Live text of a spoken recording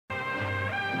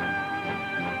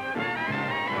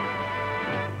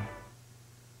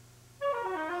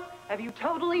Have you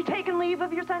totally taken leave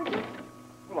of your senses?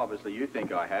 Well, obviously you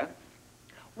think I have.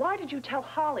 Why did you tell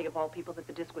Holly, of all people, that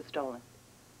the disc was stolen?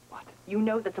 What? You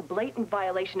know that's a blatant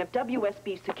violation of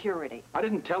WSB security. I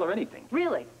didn't tell her anything.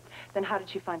 Really? Then how did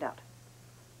she find out?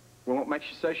 Well, what makes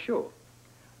you so sure?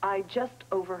 I just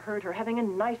overheard her having a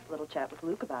nice little chat with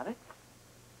Luke about it.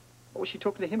 What was she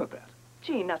talking to him about?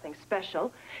 Gee, nothing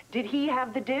special. Did he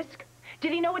have the disc?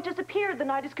 Did he know it disappeared the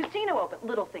night his casino opened?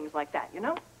 Little things like that, you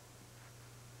know?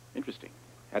 Interesting.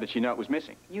 How did she know it was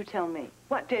missing? You tell me.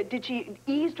 What, did she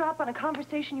eavesdrop on a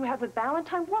conversation you had with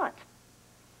Valentine? What?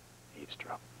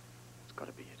 Eavesdrop. It's got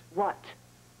to be it. What?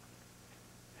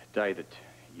 The day that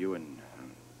you and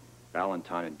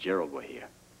Valentine and Jerrold were here.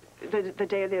 The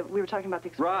day we were talking about the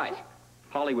explosion? Right.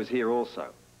 Holly was here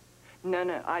also.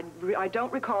 No, I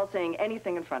don't recall saying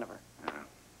anything in front of her.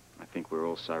 I think we're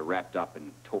all so wrapped up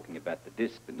in talking about the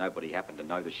disc that nobody happened to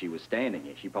know that she was standing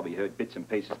here. She probably heard bits and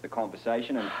pieces of the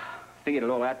conversation and figured it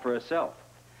all out for herself.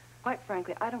 Quite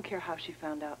frankly, I don't care how she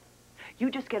found out.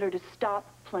 You just get her to stop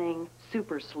playing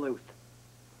super sleuth.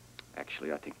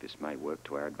 Actually, I think this may work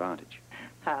to our advantage.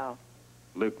 How?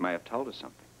 Luke may have told us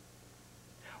something.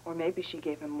 Or maybe she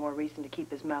gave him more reason to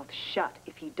keep his mouth shut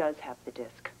if he does have the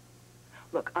disc.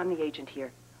 Look, I'm the agent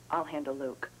here. I'll handle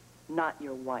Luke, not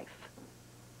your wife.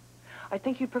 I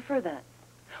think you'd prefer that.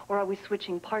 Or are we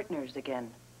switching partners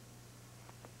again?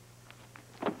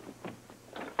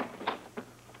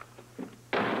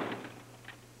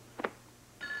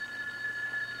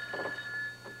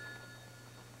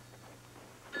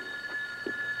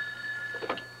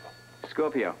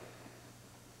 Scorpio.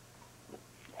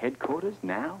 Headquarters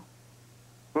now?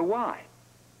 Well, why?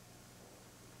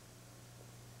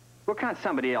 Well, can't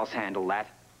somebody else handle that?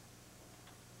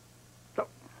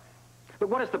 But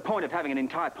what is the point of having an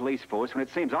entire police force when it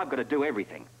seems I've got to do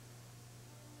everything?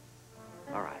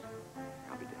 All right,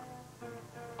 I'll be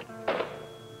down.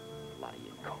 Bloody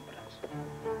incompetence.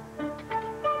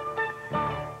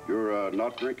 You're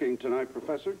not drinking tonight,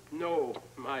 Professor? No,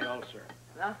 my ulcer.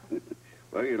 Huh?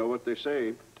 Well, you know what they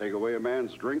say. Take away a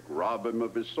man's drink, rob him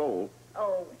of his soul.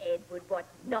 Oh, Edward, what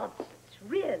nonsense,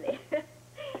 really.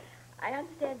 I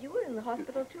understand you were in the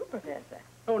hospital too, Professor.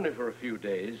 Only for a few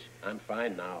days. I'm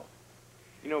fine now.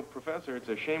 You know, Professor, it's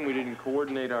a shame we didn't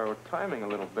coordinate our timing a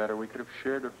little better. We could have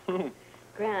shared a room.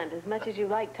 Grant, as much as you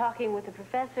liked talking with the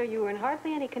professor, you were in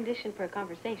hardly any condition for a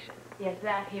conversation. Yes,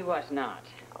 that he was not.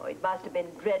 Oh, it must have been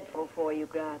dreadful for you,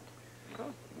 Grant. Well,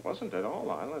 it wasn't at all,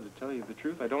 Isla, to tell you the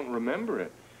truth. I don't remember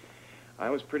it.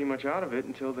 I was pretty much out of it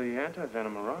until the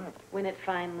anti-venom arrived. When it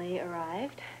finally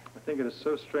arrived? I think it is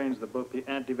so strange that both the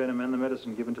anti-venom and the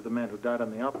medicine given to the man who died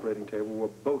on the operating table were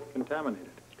both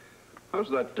contaminated. How's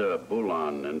that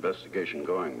Boulon investigation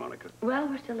going, Monica? Well,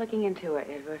 we're still looking into it,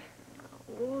 Edward.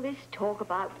 All this talk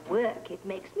about work, it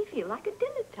makes me feel like a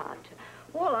dilettante.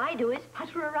 All I do is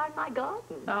putter around my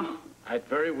garden. Oh, I'd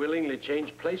very willingly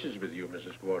change places with you,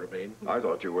 Mrs. Quartermain. I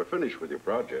thought you were finished with your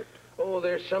project. Oh,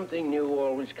 there's something new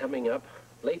always coming up.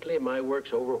 Lately, my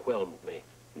work's overwhelmed me.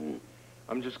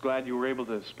 I'm just glad you were able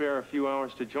to spare a few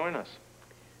hours to join us.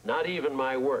 Not even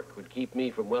my work would keep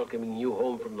me from welcoming you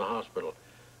home from the hospital.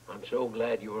 I'm so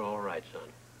glad you were all right, son.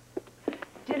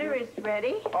 Dinner is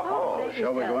ready. Oh,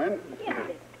 shall we go in?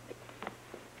 Yes.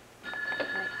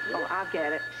 Oh, I'll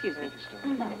get it. Excuse me.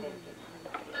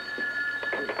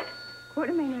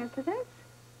 Quartermain residence?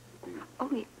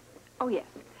 Oh, yes.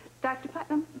 Dr.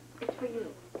 Putnam? It's for you.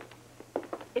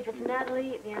 If it's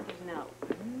Natalie, the answer's no.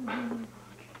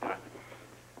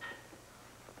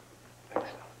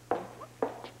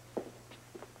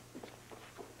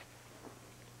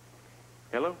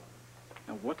 Hello?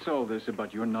 Now, what's all this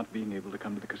about your not being able to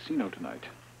come to the casino tonight?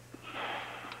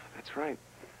 That's right.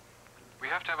 We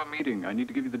have to have a meeting. I need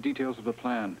to give you the details of the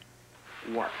plan.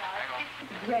 What?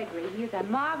 Gregory, he's a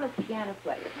marvelous piano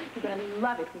player. You're going to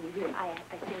love it when you hear him. I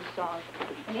sing songs.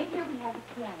 And in here we have a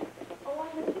piano. Oh,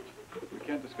 I will teach you. We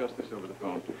can't discuss this over the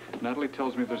phone. Natalie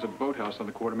tells me there's a boathouse on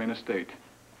the Quartermain estate.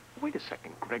 Wait a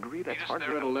second, Gregory. That's hard.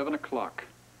 There at 11 o'clock.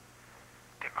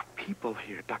 There are people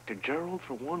here. Dr. Jerrold,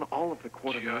 for one, all of the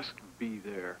Quartermain. Just be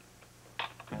there.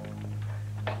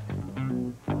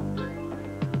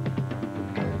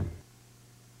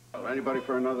 Well, anybody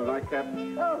for another nightcap?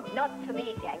 Oh, not for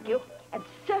me, thank you. And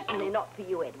certainly not for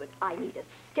you, Edward. I need a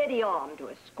steady arm to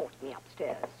escort me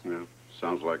upstairs. Yeah,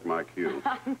 sounds like my cue.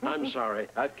 I'm sorry.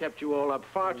 I've kept you all up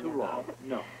far too long.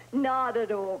 No. Not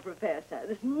at all, Professor.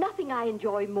 There's nothing I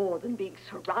enjoy more than being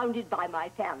surrounded by my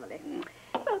family.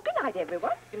 Well, good night,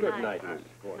 everyone. Good night, Mrs.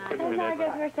 Quartermain. And I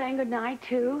guess we're saying good night,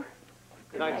 too.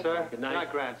 Good night, sir. Good night. Good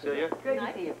night, Grant. See you. Good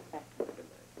night to you.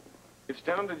 It's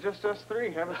down to just us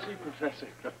three. Have a seat, Professor.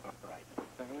 All right.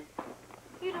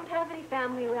 You know, don't have any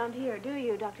family around here, do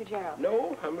you, Dr. Jerrold?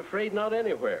 No, I'm afraid not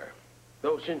anywhere.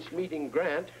 Though since meeting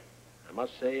Grant, I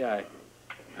must say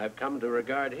I've come to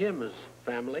regard him as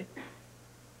family.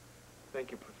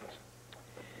 Thank you, Professor.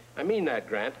 I mean that,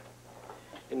 Grant.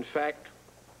 In fact,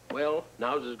 well,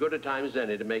 now's as good a time as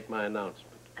any to make my announcement.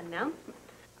 Announcement?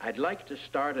 I'd like to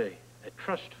start a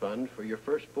trust fund for your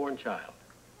firstborn child.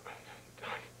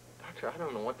 Doctor, I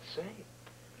don't know what to say.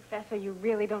 Professor, you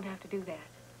really don't have to do that.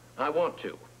 I want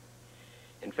to.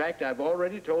 In fact, I've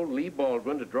already told Lee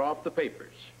Baldwin to draw up the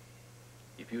papers,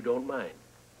 if you don't mind.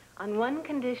 On one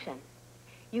condition,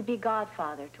 you be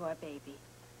godfather to our baby.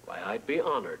 Why, I'd be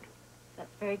honored. That's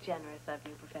very generous of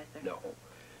you, Professor.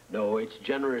 No, it's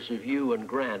generous of you and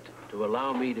Grant to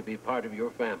allow me to be part of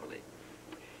your family.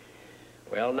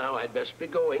 Well, now I'd best be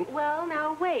going. Well,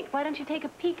 now, wait. Why don't you take a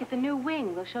peek at the new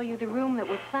wing? We'll show you the room that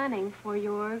we're planning for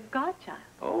your godchild.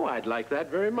 Oh, I'd like that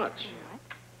very much.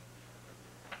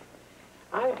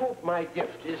 All right. I hope my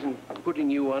gift isn't putting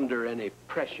you under any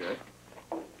pressure.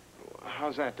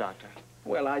 How's that, Doctor?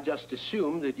 Well, I just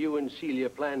assumed that you and Celia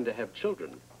planned to have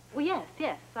children. Well,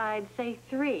 yes. I'd say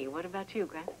 3. What about you,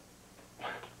 Grant?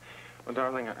 Well,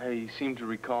 darling, I seem to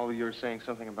recall you were saying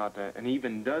something about an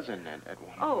even dozen at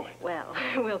one Oh, point. well,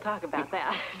 we'll talk about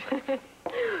that.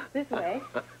 This way.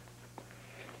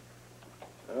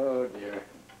 Oh, dear.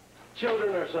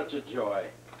 Children are such a joy.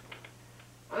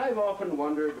 I've often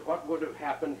wondered what would have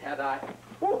happened had I...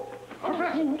 Oh,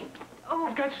 Professor! Oh,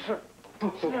 I've got you, sir.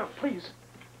 Sit down, please.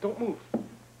 Don't move.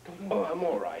 Don't move. Oh, I'm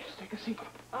all right. Just take a seat.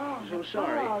 Oh, I'm so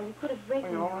sorry. Oh, you could have broken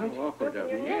Are you all right? Awkward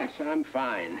of me. Yes, I'm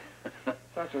fine.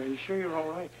 Doctor, are you sure you're all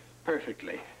right?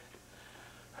 Perfectly.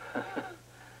 Oh,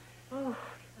 that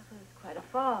was quite a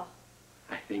fall.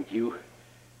 I think you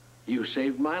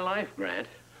saved my life, Grant.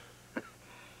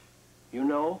 You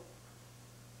know,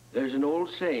 there's an old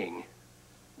saying,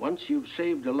 once you've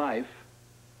saved a life,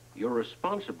 you're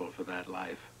responsible for that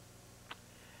life.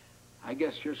 I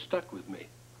guess you're stuck with me.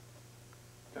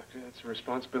 Doctor, that's a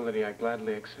responsibility I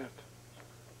gladly accept.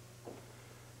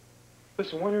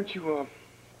 Listen, why don't you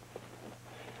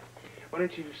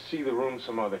see the room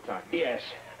some other time? Yes.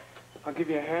 I'll give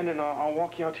you a hand and I'll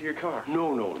walk you out to your car.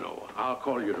 No. I'll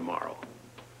call you tomorrow.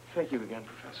 Thank you again,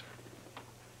 Professor.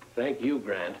 Thank you,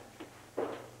 Grant. Good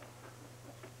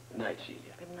night, Celia.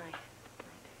 Good night.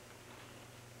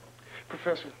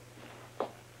 Professor,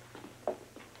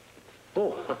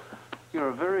 Oh, you're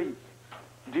a very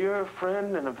dear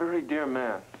friend and a very dear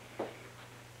man.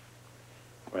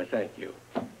 why, thank you.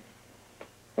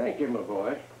 Thank you, my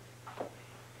boy.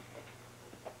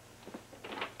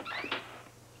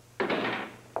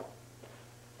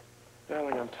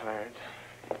 Darling, I'm tired.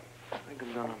 I think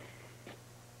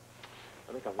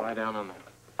I'll lie down on the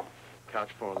couch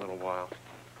for a little while.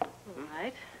 All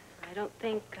right. I don't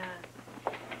think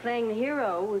playing the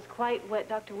hero was quite what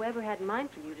Dr. Weber had in mind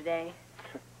for you today.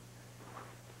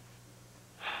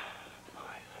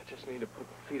 I just need to put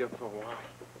my feet up for a while.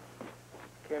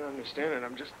 Can't understand it.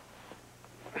 I'm just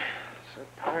so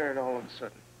tired all of a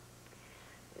sudden.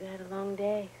 You had a long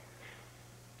day.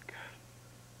 God,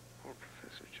 poor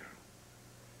Professor Jerrold.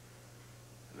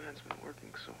 The man's been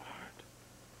working so hard.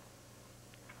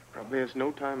 Probably has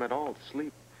no time at all to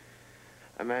sleep.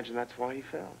 I imagine that's why he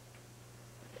fell.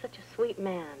 Such a sweet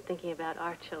man, thinking about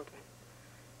our children.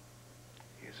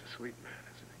 He is a sweet man,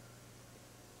 isn't he?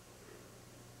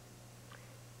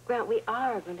 Grant, we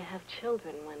are going to have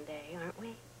children one day, aren't we?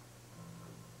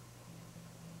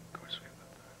 Of course we will.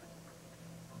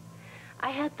 I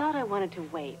had thought I wanted to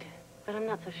wait, but I'm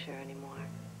not so sure anymore.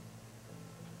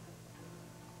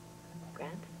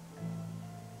 Grant?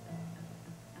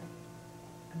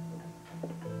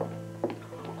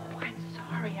 Oh, I'm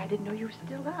sorry. I didn't know you were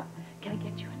still up. Can I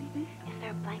get you anything? Is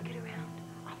there a blanket around?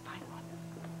 I'll find one.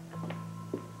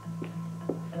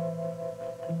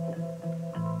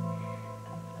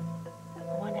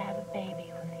 I want to have a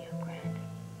baby with you, Grant.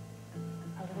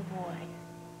 A little boy.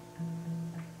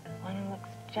 One who looks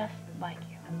just like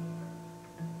you.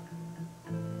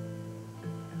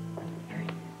 Here he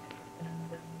is.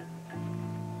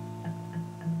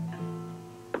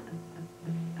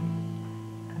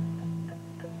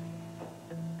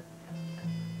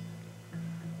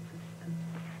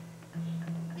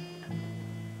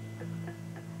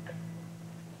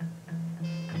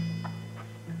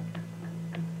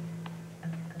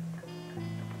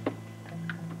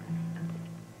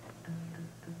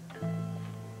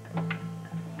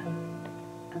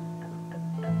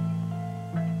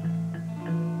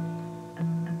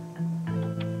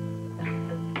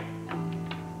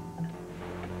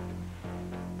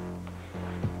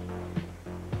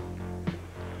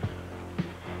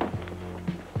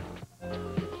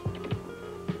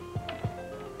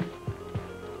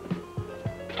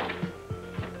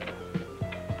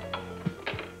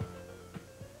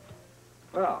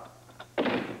 Oh.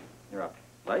 You're up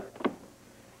late?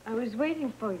 I was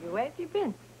waiting for you. Where have you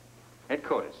been?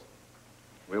 Headquarters.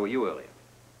 Where were you earlier?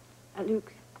 At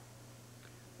Luke's.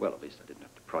 Well, at least I didn't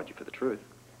have to prod you for the truth.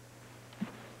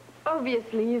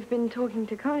 Obviously, you've been talking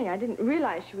to Connie. I didn't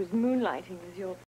realize she was moonlighting as your